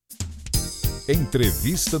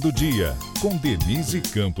Entrevista do dia, com Denise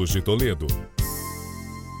Campos de Toledo.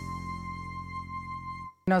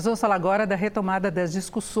 Nós vamos falar agora da retomada das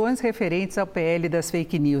discussões referentes ao PL das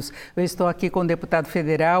fake news. Eu estou aqui com o deputado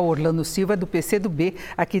federal Orlando Silva, do PCdoB,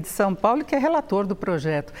 aqui de São Paulo, que é relator do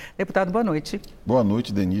projeto. Deputado, boa noite. Boa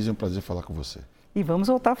noite, Denise. É um prazer falar com você. E vamos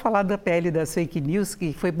voltar a falar da PL das fake news,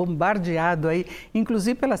 que foi bombardeado aí,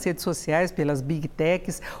 inclusive pelas redes sociais, pelas big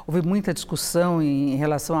techs. Houve muita discussão em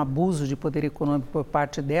relação ao abuso de poder econômico por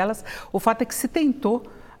parte delas. O fato é que se tentou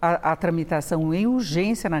a tramitação em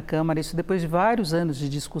urgência na Câmara, isso depois de vários anos de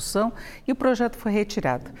discussão, e o projeto foi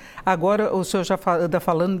retirado. Agora, o senhor já está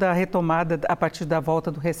falando da retomada a partir da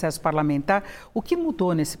volta do recesso parlamentar. O que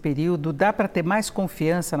mudou nesse período? Dá para ter mais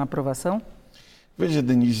confiança na aprovação? Veja,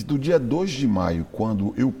 Denise, do dia 2 de maio,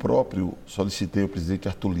 quando eu próprio solicitei ao presidente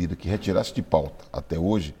Arthur Lira que retirasse de pauta até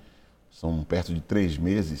hoje, são perto de 3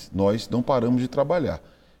 meses, nós não paramos de trabalhar.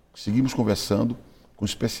 Seguimos conversando com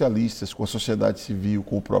especialistas, com a sociedade civil,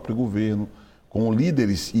 com o próprio governo, com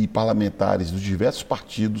líderes e parlamentares dos diversos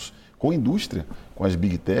partidos, com a indústria, com as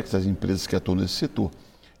big techs, as empresas que atuam nesse setor.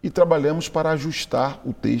 E trabalhamos para ajustar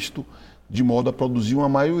o texto de modo a produzir uma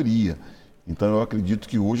maioria. Então, eu acredito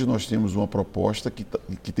que hoje nós temos uma proposta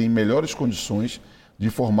que tem melhores condições de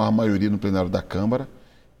formar a maioria no plenário da Câmara.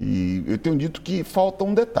 E eu tenho dito que falta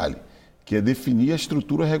um detalhe, que é definir a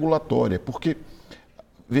estrutura regulatória. Porque,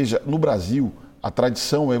 veja, no Brasil, a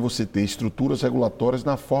tradição é você ter estruturas regulatórias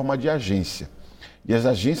na forma de agência. E as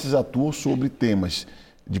agências atuam sobre temas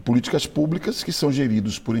de políticas públicas que são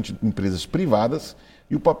geridos por empresas privadas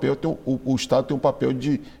e o Estado tem um papel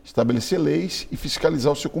de estabelecer leis e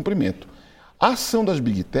fiscalizar o seu cumprimento. A ação das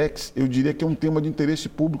big techs, eu diria que é um tema de interesse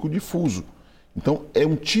público difuso. Então, é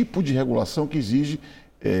um tipo de regulação que exige,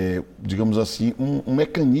 digamos assim, um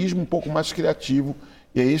mecanismo um pouco mais criativo.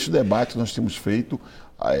 E é esse o debate que nós temos feito.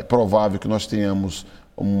 É provável que nós tenhamos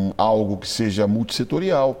algo que seja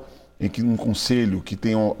multissetorial, em que um conselho que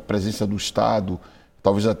tenha a presença do Estado,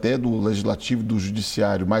 talvez até do Legislativo, do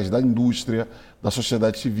Judiciário, mas da indústria, da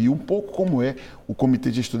sociedade civil, um pouco como é o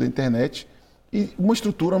Comitê de Gestor da Internet, e uma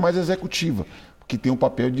estrutura mais executiva, que tem o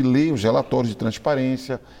papel de ler os relatórios de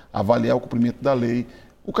transparência, avaliar o cumprimento da lei.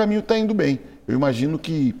 O caminho está indo bem. Eu imagino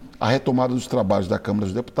que a retomada dos trabalhos da Câmara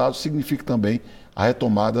dos Deputados significa também a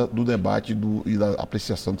retomada do debate e da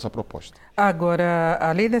apreciação dessa proposta. Agora,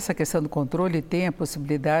 além dessa questão do controle, tem a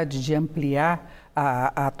possibilidade de ampliar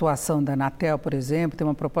a atuação da Anatel, por exemplo. Tem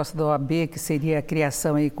uma proposta da OAB que seria a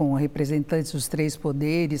criação aí com representantes dos 3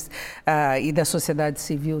 poderes e da sociedade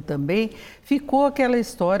civil também. Ficou aquela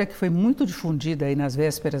história que foi muito difundida aí nas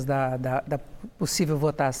vésperas da possível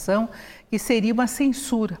votação, que seria uma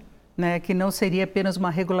censura, né, que não seria apenas uma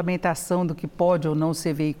regulamentação do que pode ou não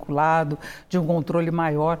ser veiculado, de um controle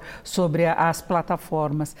maior sobre as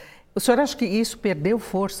plataformas. O senhor acha que isso perdeu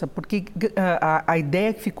força? Porque a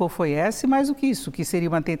ideia que ficou foi essa, e mais do que isso, que seria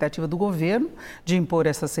uma tentativa do governo de impor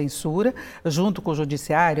essa censura, junto com o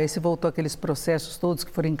judiciário. Aí se voltou aqueles processos todos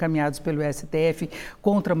que foram encaminhados pelo STF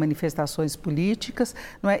contra manifestações políticas,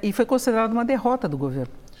 não é? E foi considerado uma derrota do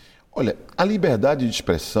governo. Olha, a liberdade de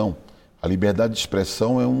expressão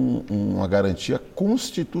é uma garantia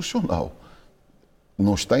constitucional.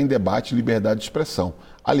 Não está em debate liberdade de expressão.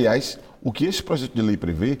 Aliás, o que esse projeto de lei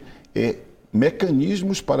prevê é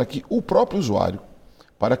mecanismos para que o próprio usuário,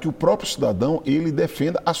 para que o próprio cidadão, ele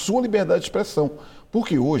defenda a sua liberdade de expressão.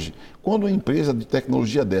 Porque hoje, quando uma empresa de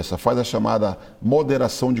tecnologia dessa faz a chamada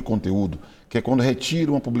moderação de conteúdo, que é quando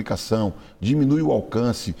retira uma publicação, diminui o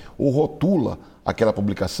alcance ou rotula aquela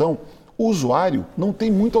publicação, o usuário não tem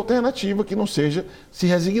muita alternativa que não seja se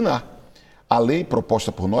resignar. A lei proposta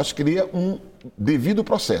por nós cria um devido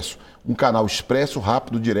processo, um canal expresso,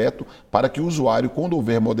 rápido, direto, para que o usuário, quando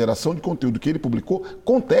houver moderação de conteúdo que ele publicou,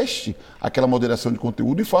 conteste aquela moderação de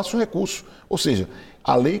conteúdo e faça um recurso. Ou seja,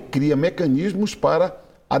 a lei cria mecanismos para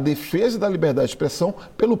a defesa da liberdade de expressão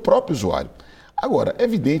pelo próprio usuário. Agora, é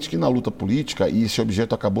evidente que na luta política, e esse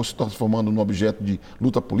objeto acabou se transformando num objeto de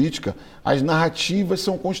luta política, as narrativas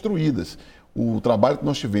são construídas. O trabalho que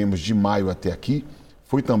nós tivemos de maio até aqui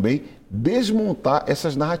foi também desmontar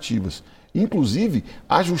essas narrativas. Inclusive,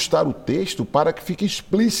 ajustar o texto para que fique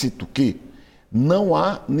explícito que não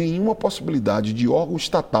há nenhuma possibilidade de órgão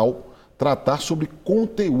estatal tratar sobre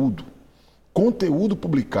conteúdo. Conteúdo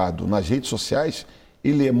publicado nas redes sociais,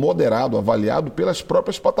 ele é moderado, avaliado pelas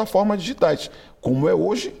próprias plataformas digitais, como é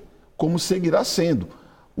hoje, como seguirá sendo.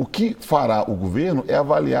 O que fará o governo é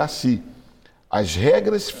avaliar se as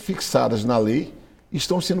regras fixadas na lei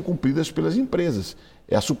estão sendo cumpridas pelas empresas.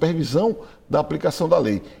 É a supervisão da aplicação da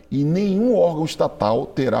lei. E nenhum órgão estatal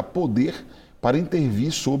terá poder para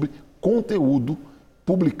intervir sobre conteúdo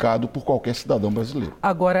publicado por qualquer cidadão brasileiro.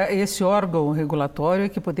 Agora, esse órgão regulatório é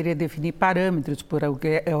que poderia definir parâmetros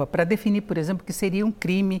para definir, por exemplo, que seria um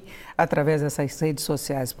crime através dessas redes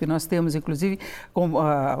sociais, porque nós temos, inclusive,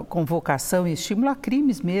 convocação e estímulo a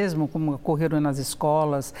crimes mesmo, como ocorreram nas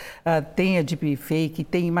escolas, tem a deepfake,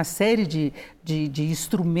 tem uma série de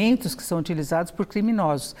instrumentos que são utilizados por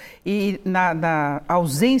criminosos. E na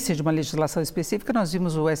ausência de uma legislação específica, nós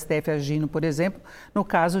vimos o STF agindo, por exemplo, no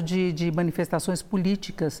caso de manifestações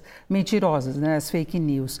políticas mentirosas, né, as fake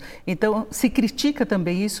news. Então, se critica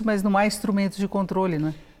também isso, mas não há instrumentos de controle,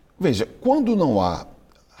 né? Veja, quando não há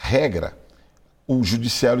regra, o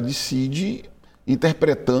judiciário decide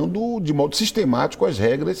interpretando de modo sistemático as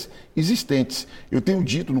regras existentes. Eu tenho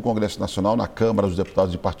dito no Congresso Nacional, na Câmara dos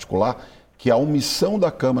Deputados em particular, que a omissão da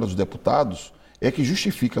Câmara dos Deputados é que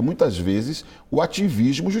justifica muitas vezes o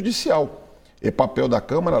ativismo judicial. É papel da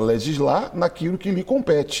Câmara legislar naquilo que lhe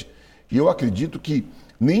compete. E eu acredito que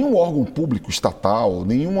nenhum órgão público estatal,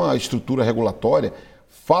 nenhuma estrutura regulatória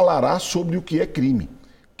falará sobre o que é crime.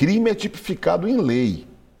 Crime é tipificado em lei.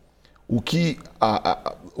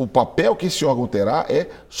 O papel que esse órgão terá é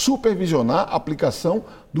supervisionar a aplicação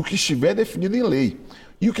do que estiver definido em lei.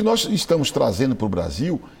 E o que nós estamos trazendo para o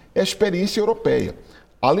Brasil é a experiência europeia.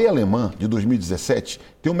 A lei alemã de 2017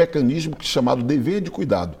 tem um mecanismo chamado dever de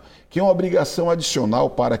cuidado, que é uma obrigação adicional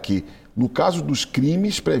para que, no caso dos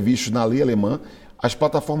crimes previstos na lei alemã, as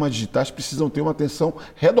plataformas digitais precisam ter uma atenção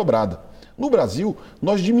redobrada. No Brasil,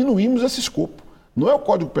 nós diminuímos esse escopo. Não é o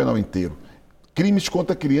Código Penal inteiro. Crimes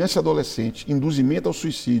contra criança e adolescente, induzimento ao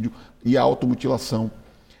suicídio e à automutilação,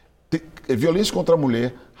 violência contra a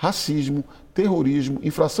mulher, racismo, terrorismo,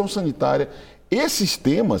 infração sanitária. Esses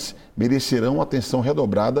temas merecerão atenção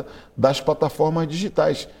redobrada das plataformas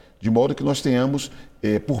digitais, de modo que nós tenhamos,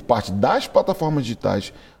 por parte das plataformas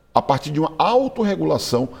digitais, a partir de uma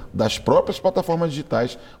autorregulação das próprias plataformas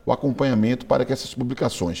digitais, o acompanhamento para que essas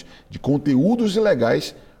publicações de conteúdos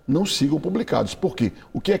ilegais não sigam publicados. Porque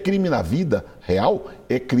o que é crime na vida real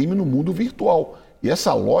é crime no mundo virtual. E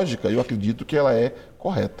essa lógica, eu acredito que ela é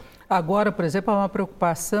correta. Agora, por exemplo, há uma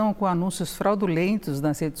preocupação com anúncios fraudulentos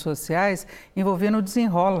nas redes sociais envolvendo o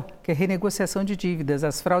desenrola, que é renegociação de dívidas.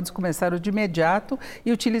 As fraudes começaram de imediato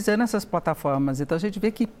e utilizando essas plataformas. Então, a gente vê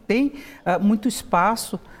que tem muito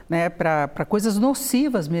espaço, né, para coisas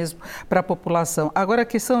nocivas mesmo para a população. Agora, a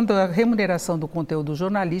questão da remuneração do conteúdo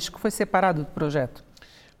jornalístico foi separado do projeto.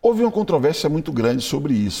 Houve uma controvérsia muito grande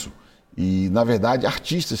sobre isso. E, na verdade,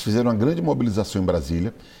 artistas fizeram uma grande mobilização em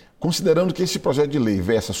Brasília, considerando que esse projeto de lei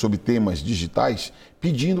versa sobre temas digitais,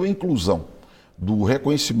 pedindo a inclusão do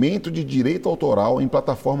reconhecimento de direito autoral em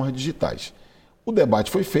plataformas digitais. O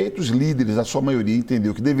debate foi feito, os líderes, a sua maioria,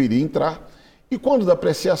 entendeu que deveria entrar, e quando da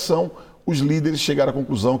apreciação, os líderes chegaram à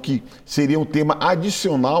conclusão que seria um tema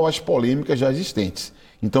adicional às polêmicas já existentes.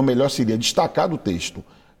 Então, melhor seria destacar do texto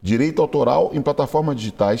direito autoral em plataformas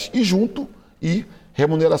digitais e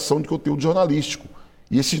remuneração de conteúdo jornalístico.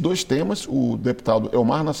 E esses dois temas, o deputado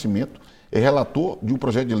Elmar Nascimento é relator de um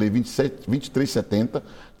projeto de lei 2370,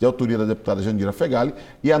 de autoria da deputada Jandira Fegali,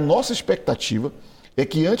 e a nossa expectativa é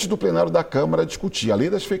que antes do plenário da Câmara discutir a lei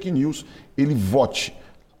das fake news, ele vote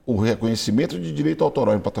o reconhecimento de direito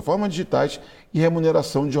autoral em plataformas digitais e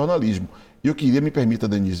remuneração de jornalismo. E eu queria, me permita,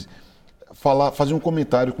 Denise, fazer um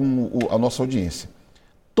comentário com a nossa audiência.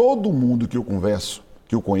 Todo mundo que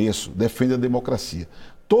eu conheço, defende a democracia.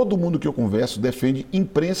 Todo mundo que eu converso defende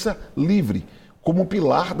imprensa livre como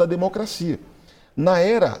pilar da democracia. Na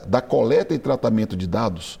era da coleta e tratamento de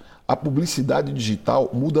dados, a publicidade digital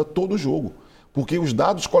muda todo o jogo, porque os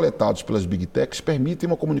dados coletados pelas Big Techs permitem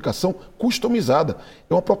uma comunicação customizada,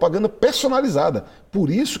 é uma propaganda personalizada. Por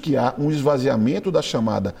isso que há um esvaziamento da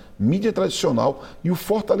chamada mídia tradicional e o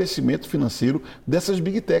fortalecimento financeiro dessas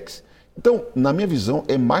Big Techs. Então, na minha visão,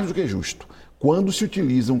 é mais do que justo. Quando se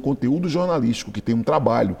utiliza um conteúdo jornalístico que tem um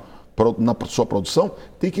trabalho na sua produção,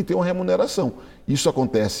 tem que ter uma remuneração. Isso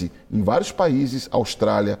acontece em vários países, a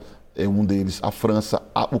Austrália é um deles, a França,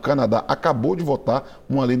 o Canadá acabou de votar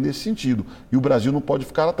uma lei nesse sentido. E o Brasil não pode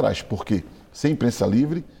ficar atrás, porque sem imprensa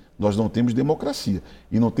livre nós não temos democracia.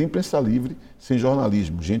 E não tem imprensa livre sem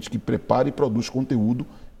jornalismo. Gente que prepara e produz conteúdo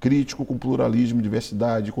crítico, com pluralismo,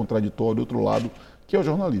 diversidade, contraditório, outro lado, que é o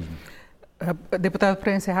jornalismo. Deputado,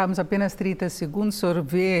 para encerrarmos apenas 30 segundos, o senhor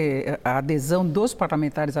vê a adesão dos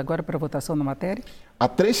parlamentares agora para a votação na matéria? Há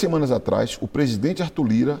 3 semanas atrás, o presidente Arthur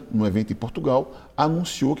Lira, num evento em Portugal,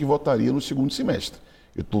 anunciou que votaria no segundo semestre.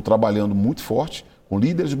 Eu estou trabalhando muito forte, com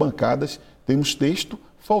líderes de bancadas, temos texto,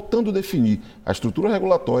 faltando definir a estrutura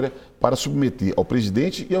regulatória para submeter ao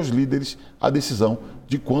presidente e aos líderes a decisão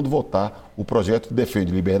de quando votar o projeto que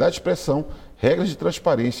defende liberdade de expressão, regras de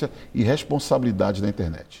transparência e responsabilidade na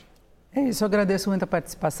internet. É isso, eu agradeço muito a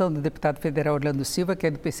participação do deputado federal Orlando Silva, que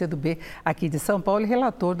é do PCdoB aqui de São Paulo e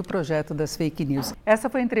relator do projeto das fake news. Essa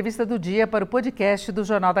foi a entrevista do dia para o podcast do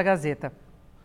Jornal da Gazeta.